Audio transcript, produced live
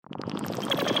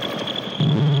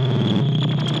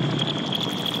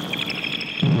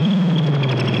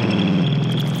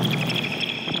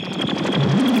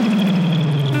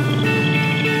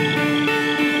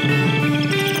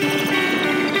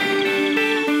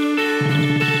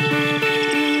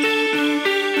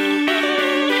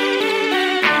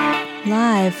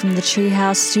from the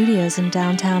Treehouse Studios in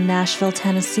downtown Nashville,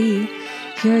 Tennessee,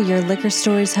 here are your Liquor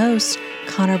Stories hosts,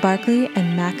 Connor Barkley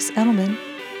and Max Edelman.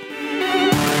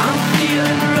 I'm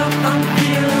feeling rough, I'm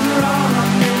feeling raw,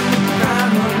 I'm in the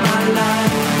prime of my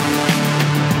life.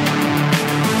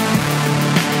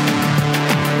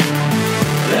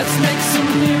 Let's make some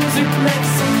music, make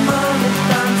some money,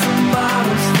 find some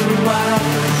bottles for whiles.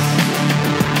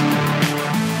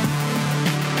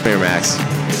 Here, Max.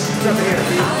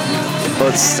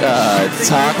 Let's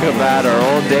talk about our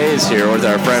old days here with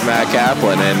our friend Matt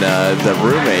Kaplan and the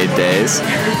roommate days.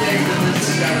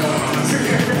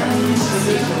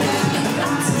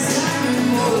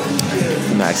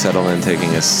 Max Edelman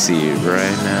taking a seat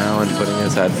right now and putting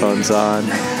his headphones on.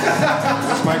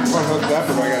 This microphone hooked up,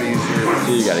 or do I gotta use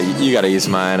yours? You gotta use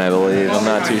mine, I believe. I'm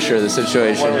not too sure of the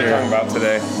situation What are we here. talking about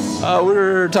today?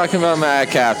 We're talking about Matt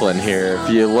Kaplan here. If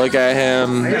you look at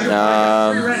him,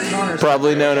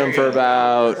 probably known him for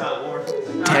about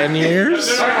 10 years.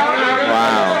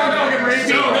 Wow.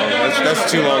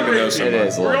 That's too long to know someone. It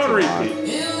is a little too long.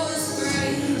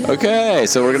 Okay,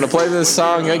 so we're gonna play this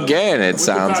song again. It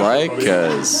sounds like,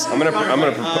 cause I'm gonna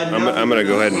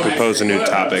go ahead and propose a new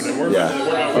topic.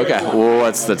 yeah. Okay. Well,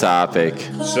 what's the topic?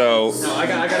 So,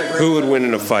 who would win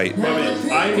in a fight?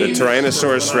 The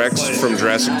Tyrannosaurus Rex from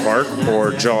Jurassic Park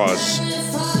or Jaws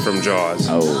from Jaws?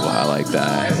 Oh, I like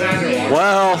that.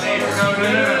 Well,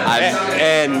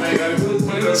 And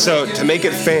so to make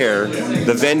it fair,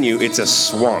 the venue, it's a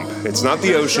swamp. It's not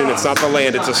the ocean, it's not the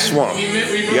land, it's a swamp.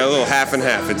 You got a little half and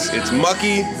half. It's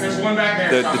mucky.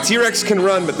 The T-Rex can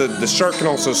run, but the shark can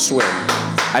also swim.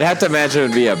 I'd have to imagine it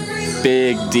would be a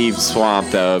big, deep swamp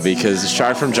though, because the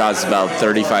shark from Jaws is about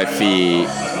 35 feet.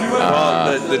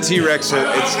 Well, the T-Rex,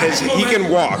 he can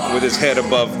walk with his head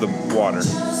above the water.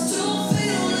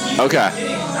 Okay.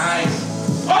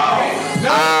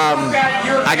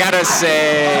 I gotta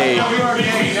say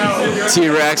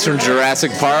T-Rex from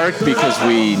Jurassic Park, because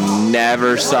we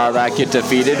never saw that get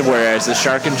defeated, whereas the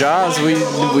shark in Jaws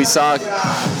we saw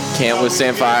can't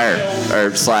withstand fire or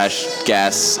 /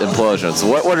 gas implosions.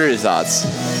 What are your thoughts?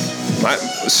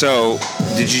 So,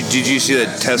 did you see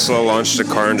that Tesla launched a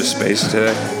car into space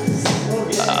today?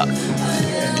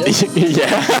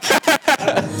 Yeah.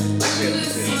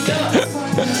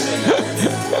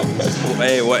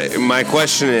 Hey, my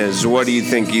question is, what do you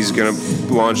think he's gonna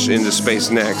launch into space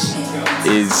next?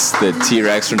 Is the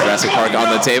T-Rex from Jurassic Park on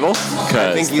the table?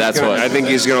 Because that's what I think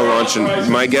he's gonna launch.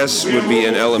 My guess would be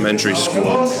an elementary school.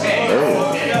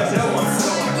 Oh.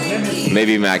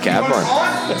 Maybe Matt Kaplan.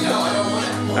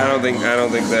 I don't think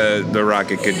the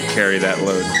rocket could carry that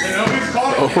load.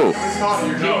 Oh.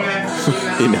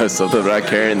 He knows something about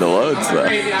carrying the loads, though.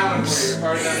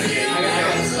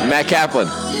 Matt Kaplan,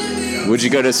 would you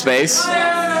go to space?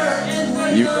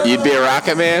 You'd be a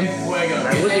rocket man? I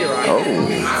would be a rocket. Oh,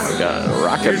 my God, a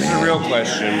rocket Here's man. the real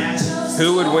question: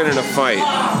 who would win in a fight,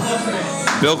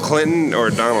 Bill Clinton or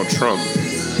Donald Trump? I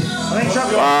think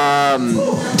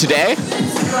Trump. Today?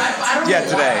 Yeah,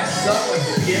 today.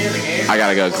 I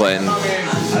gotta go Clinton.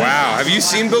 Wow, have you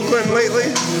seen Bill Clinton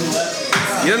lately?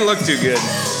 He doesn't look too good.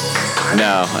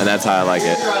 No, and that's how I like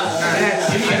it.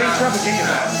 I think Trump would kick his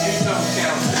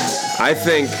ass. I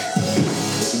think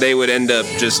they would end up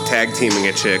just tag teaming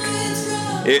a chick.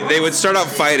 They would start out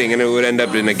fighting, and it would end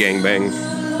up in a gangbang.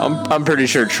 I'm pretty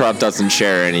sure Trump doesn't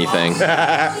share anything.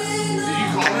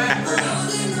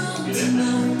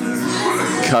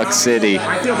 Cuck City.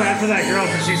 I feel bad for that girl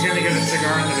because she's gonna get a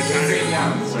cigar in the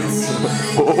vagina.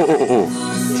 Oh,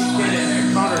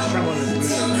 Connor's troubling his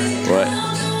mood. what?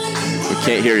 We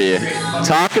can't hear you.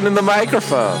 Talking in the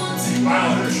microphone.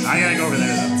 I gotta go over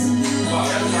there though.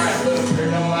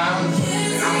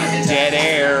 Dead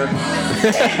air.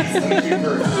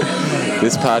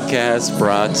 This podcast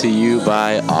brought to you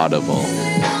by Audible.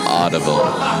 Audible.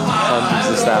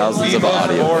 Hundreds of thousands of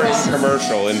audio. Boring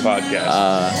commercial in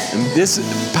podcast. This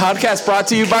podcast brought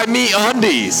to you by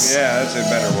MeUndies. Yeah, that's a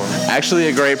better one. Actually,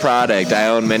 a great product. I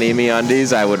own many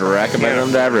MeUndies. I would recommend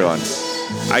them to everyone.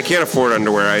 I can't afford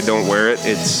underwear. I don't wear it.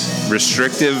 It's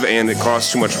restrictive and it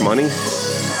costs too much money.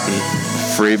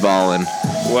 Free ballin'.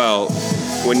 Well,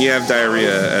 when you have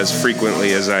diarrhea as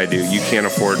frequently as I do, you can't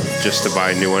afford just to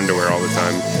buy new underwear all the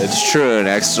time. It's true. An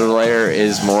extra layer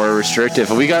is more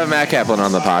restrictive. We got Matt Kaplan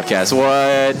on the podcast.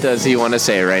 What does he want to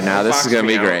say right now? This is going to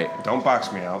be great. Don't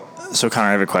box me out. So, Connor,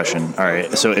 I have a question. All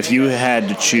right. So, if you had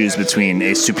to choose between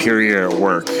a superior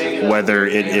work, whether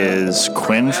it is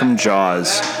Quinn from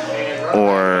Jaws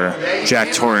or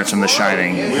Jack Torrance from The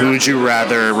Shining? Who would you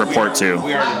rather report to?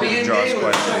 We already did Josh's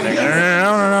question.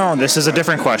 No. This is a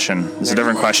different question.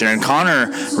 And Connor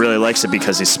really likes it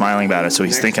because he's smiling about it, so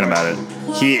he's thinking about it.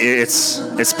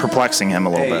 It's perplexing him a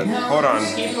little bit. Hold on.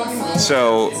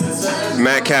 So,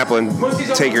 Matt Kaplan,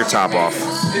 take your top off.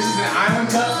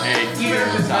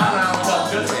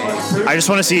 I just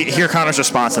want to hear Connor's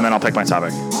response, and then I'll pick my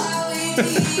topic.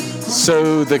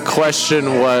 So the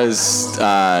question was,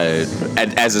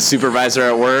 as a supervisor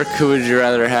at work, who would you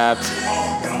rather have?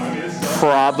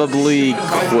 Probably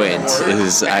Quint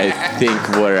is, I think,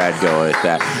 where I'd go with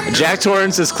that. Jack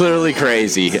Torrance is clearly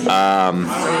crazy.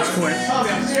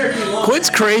 Quint's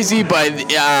crazy, but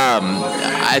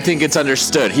I think it's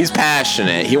understood. He's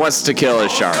passionate. He wants to kill a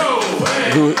shark.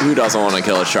 Who doesn't want to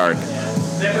kill a shark?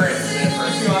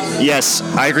 Yes,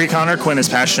 I agree, Connor. Quinn is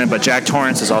passionate, but Jack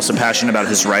Torrance is also passionate about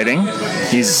his writing.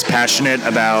 He's passionate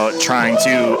about trying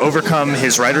to overcome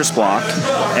his writer's block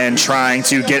and trying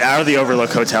to get out of the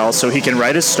Overlook Hotel so he can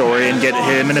write his story and get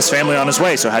him and his family on his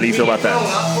way. So how do you feel about that?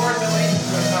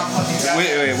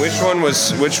 Wait, which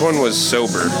one was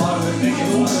sober?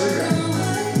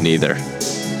 Neither.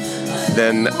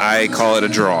 Then I call it a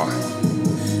draw.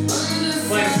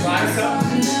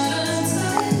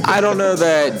 I don't know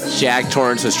that Jack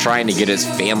Torrance was trying to get his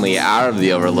family out of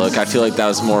the Overlook. I feel like that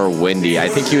was more windy. I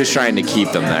think he was trying to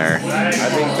keep them there. I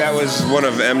think that was one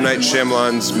of M. Night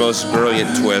Shyamalan's most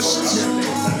brilliant twists.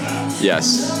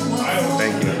 Yes.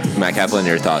 Thank you. Matt Kaplan,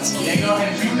 your thoughts?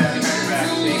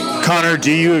 Connor,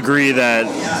 do you agree that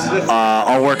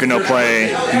all work and no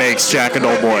play makes Jack a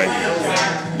dull boy?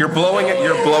 You're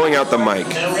blowing out the mic.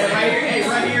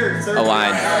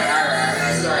 Aligned.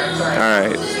 All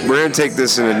right, we're gonna take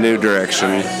this in a new direction.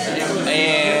 And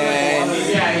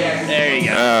there you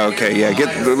go. Okay, yeah.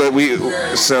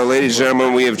 So, ladies and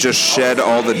gentlemen, we have just shed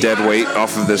all the dead weight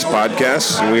off of this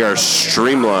podcast, and we are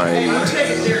streamlined.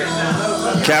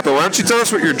 Kappa, why don't you tell us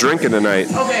what you're drinking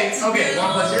tonight? Okay.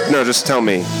 No, just tell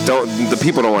me. The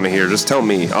people don't want to hear. Just tell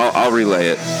me. I'll relay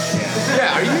it.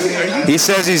 Yeah, are you? He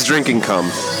says he's drinking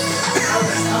cum.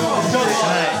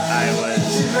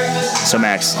 So,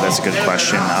 Max, that's a good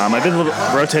question. I've been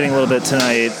rotating a little bit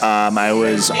tonight. I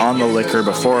was on the liquor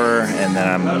before, and then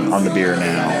I'm on the beer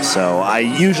now. So,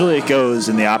 usually it goes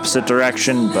in the opposite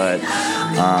direction, but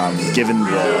given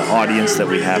the audience that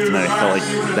we have tonight, I felt like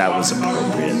that was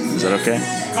appropriate. Is that okay?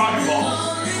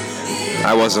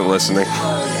 I wasn't listening.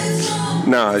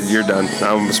 No, you're done.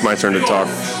 It's my turn to talk.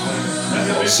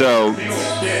 So,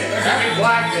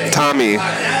 Tommy.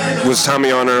 Was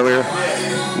Tommy on earlier?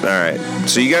 All right.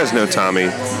 So you guys know Tommy.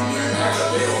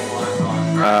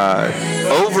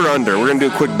 Over under. We're gonna do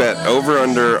a quick bet. Over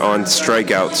under on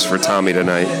strikeouts for Tommy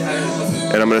tonight,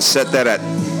 and I'm gonna set that at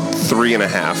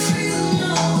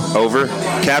 3.5. Over.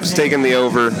 Cap's taking the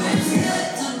over.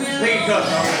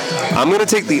 I'm gonna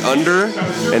take the under,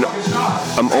 and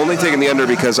I'm only taking the under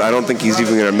because I don't think he's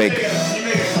even gonna make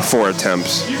 4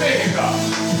 attempts.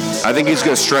 I think he's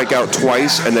gonna strike out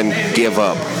twice and then give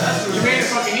up.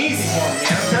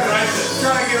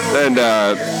 And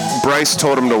Bryce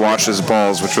told him to wash his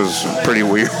balls, which was pretty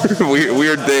weird.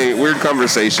 Weird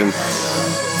conversation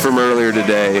from earlier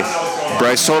today.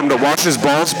 Bryce told him to wash his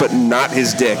balls, but not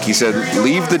his dick. He said,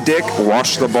 leave the dick,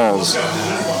 wash the balls.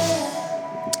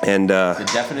 And The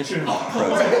definition of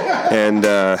protein. and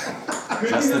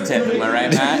That's the tip. Am I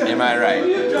right, Matt? Am I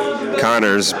right?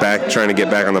 Connor's back trying to get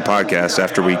back on the podcast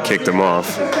after we kicked him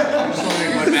off.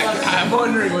 I'm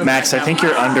wondering. Max, I think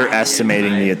you're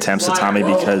underestimating the attempts of Tommy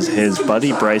because his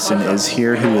buddy Bryson is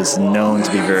here, who is known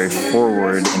to be very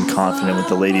forward and confident with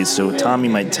the ladies. So Tommy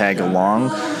might tag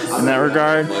along in that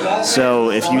regard.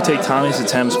 So if you take Tommy's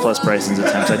attempts plus Bryson's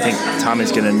attempts, I think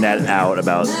Tommy's going to net out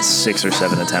about 6 or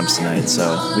 7 attempts tonight.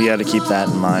 So we got to keep that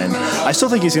in mind. I still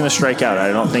think he's going to strike out.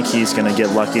 I don't think he's going to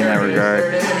get lucky in that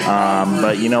regard.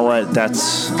 But you know what?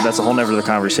 That's a whole nother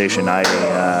conversation.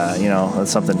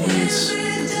 That's something he's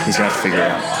going to have to figure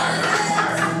out.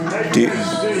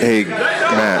 Hey,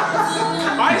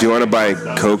 Matt, do you want to buy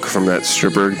Coke from that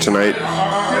stripper tonight?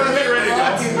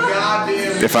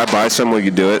 If I buy some, will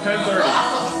you do it?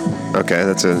 Okay,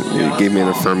 you gave me an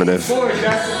affirmative.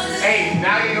 Hey,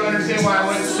 now you understand why I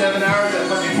went 7 hours at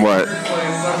fucking... What?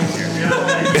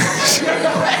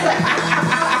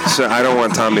 So I don't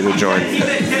want Tommy to join. He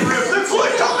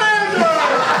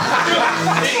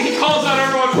calls out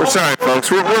everyone. We're sorry, folks.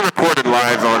 We're recorded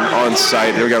live on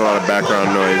site. We got a lot of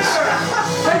background noise.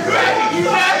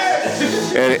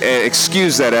 And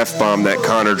excuse that F-bomb that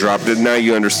Connor dropped. Now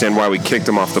you understand why we kicked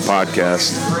him off the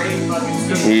podcast.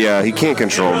 He can't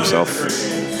control himself.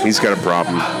 He's got a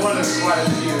problem.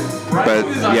 But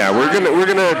yeah, we're gonna.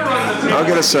 I'll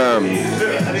get us some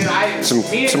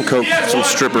coke, some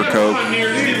stripper coke.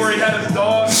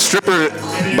 Stripper,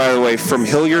 by the way, from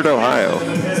Hilliard, Ohio.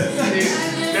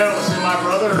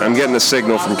 I'm getting a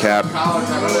signal from Cap.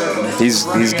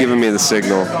 He's giving me the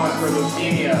signal.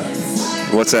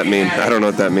 What's that mean? I don't know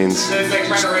what that means.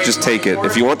 Just take it.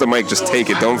 If you want the mic, just take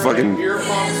it. Don't fucking...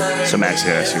 So Max, I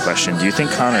gotta ask you a question. Do you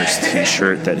think Connor's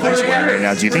t-shirt that he's wearing right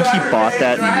now, do you think he bought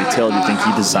that in retail? Do you think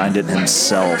he designed it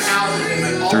himself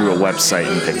through a website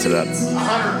and picked it up?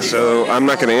 So I'm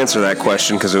not going to answer that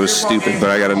question because it was stupid, but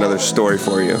I got another story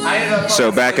for you.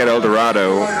 So back at El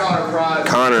Dorado,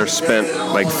 Connor spent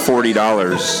like $40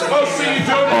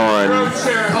 on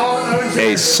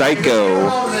a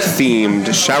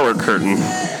Psycho-themed shower curtain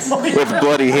with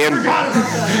bloody hand.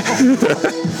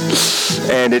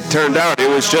 And it turned out it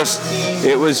was just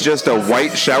a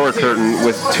white shower curtain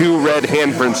with 2 red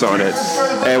handprints on it.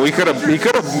 And he could have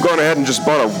gone ahead and just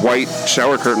bought a white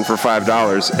shower curtain for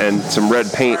 $5 and some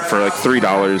red paint for like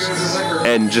 $3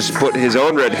 and just put his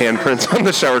own red handprints on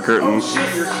the shower curtain,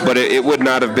 but it would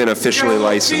not have been officially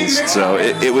licensed. So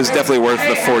it was definitely worth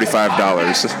the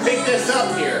 $45. Pick this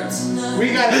up here.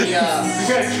 We got a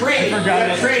trade. We got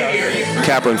a trade here.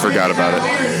 Kaplan forgot about it.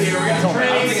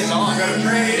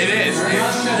 It is.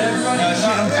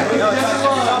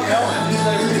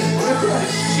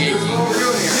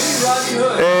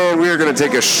 And we are going to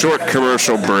take a short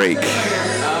commercial break. It's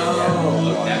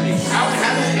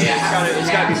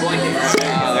got to be blanket.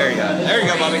 There you go. There you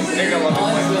go, Bobby. There you go,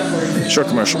 Bobby. Short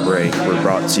commercial break. We're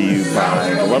brought to you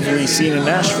by the lovely scene in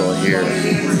Nashville here.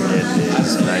 It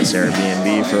is a nice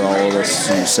Airbnb for all of us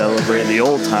to celebrate the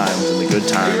old times and the good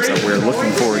times that we're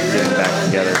looking forward to getting back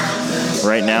together.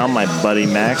 Right now, my buddy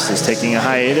Max is taking a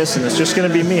hiatus, and it's just going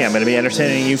to be me. I'm going to be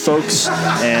entertaining you folks,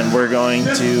 and we're going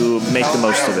to make the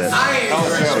most of it.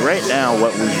 So right now,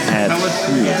 what we have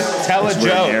here is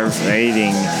we're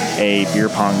narrating a beer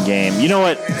pong game. You know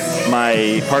what?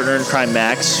 My partner in crime,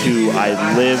 Max, who I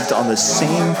lived on the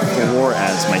same floor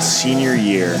as my senior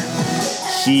year,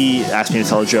 he asked me to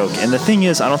tell a joke. And the thing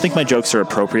is, I don't think my jokes are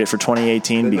appropriate for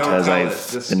 2018 because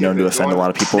I've been known to offend a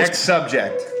lot of people. Next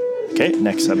subject. Okay,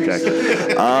 next subject.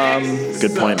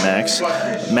 Good point, Max.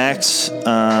 Max,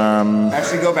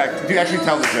 Actually, go back. Do actually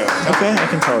tell the joke. okay, I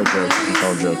can tell a joke.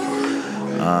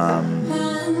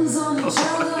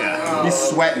 He's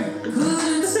sweating.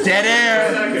 Dead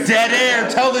air.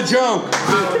 Tell the joke.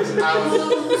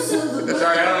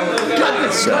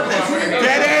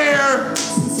 Dead air.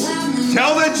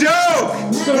 Tell the joke.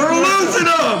 We're losing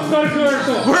them.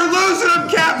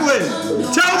 Kaplan.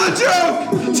 Tell the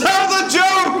joke.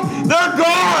 They're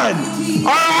gone.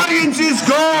 Our audience is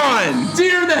gone.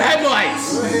 Deer in the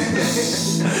headlights.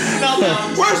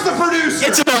 Where's the producer?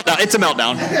 It's a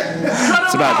meltdown.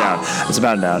 It's about down.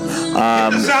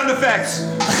 Sound effects.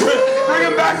 Bring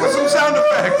him back with some sound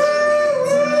effects.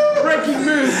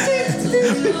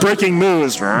 Breaking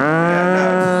moves.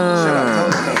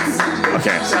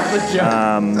 Okay.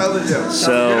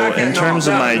 So in terms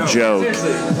of my joke,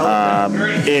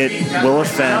 it will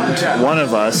offend one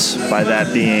of us by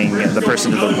that being the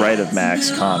person to the right of Max,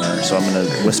 Connor. So I'm going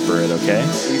to whisper it, okay?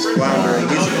 He's floundering.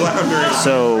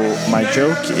 So my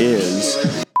joke is...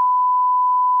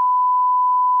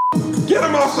 Get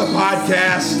him off the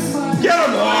podcast. Get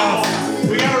him off.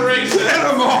 We got to race. Get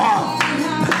him off.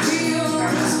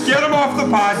 Get him off the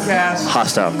podcast.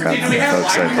 Hostile crowd, folks. I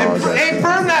apologize. Hey,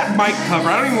 burn that mic cover.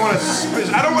 I don't even want to.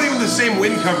 I don't want even the same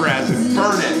wind cover as it.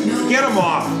 Burn it. Get him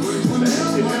off.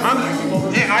 I'm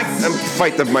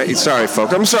fight the mic. Sorry,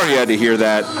 folks. I'm sorry you had to hear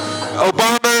that.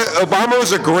 Obama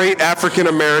was a great African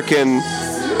American.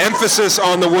 Emphasis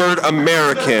on the word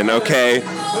American. Okay.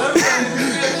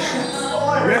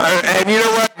 And you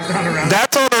know what?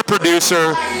 That's on our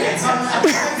producer.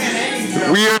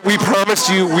 We promised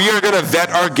you we are going to vet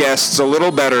our guests a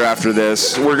little better after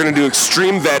this. We're going to do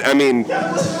extreme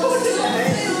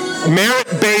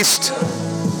merit-based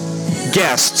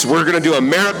guests. We're going to do a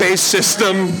merit-based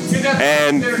system,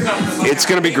 and it's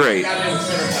going to be great.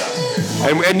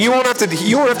 And you won't have to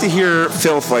hear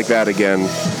filth like that again.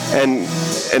 And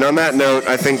on that note,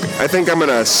 I think I'm going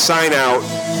to sign out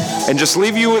and just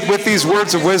leave you with these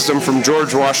words of wisdom from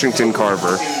George Washington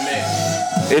Carver.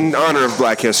 In honor of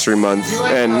Black History Month,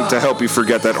 and to help you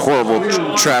forget that horrible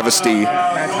travesty.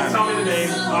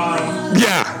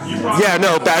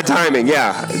 Bad timing.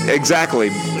 Yeah, exactly.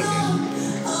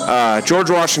 George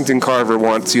Washington Carver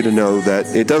wants you to know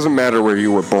that it doesn't matter where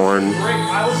you were born.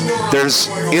 There's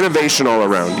innovation all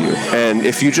around you. And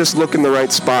if you just look in the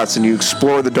right spots and you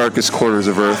explore the darkest corners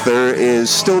of Earth, there is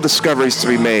still discoveries to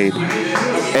be made.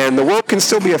 And the world can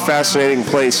still be a fascinating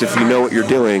place if you know what you're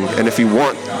doing. And if you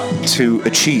want to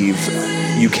achieve,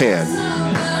 you can.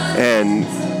 And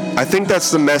I think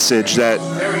that's the message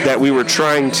that we were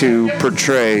trying to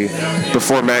portray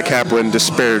before Matt Kaplan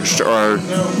disparaged our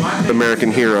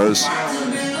American heroes.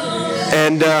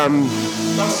 And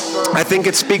I think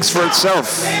it speaks for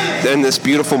itself. In this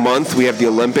beautiful month, we have the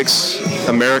Olympics,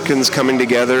 Americans coming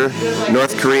together.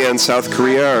 North Korea and South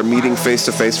Korea are meeting face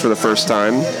to face for the first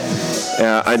time.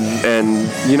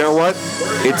 And you know what?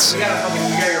 It's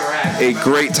a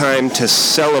great time to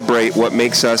celebrate what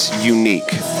makes us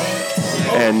unique.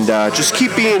 And just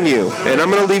keep being you. And I'm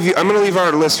gonna leave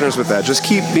our listeners with that. Just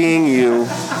keep being you.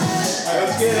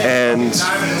 And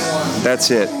that's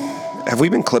it. Have we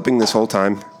been clipping this whole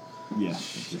time? Yeah.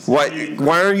 Why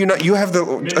are you not? You have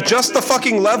adjust the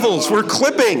fucking levels. We're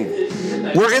clipping.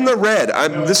 We're in the red.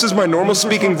 This is my normal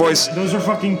speaking voice. Those are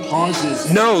fucking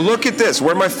pauses. No, look at this.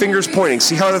 Where my finger's pointing.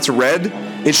 See how that's red?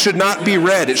 It should not be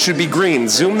red. It should be green.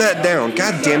 Zoom that down.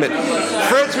 God damn it.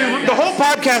 Friends, the whole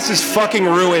podcast is fucking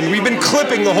ruined. We've been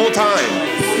clipping the whole time.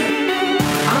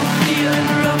 I'm feeling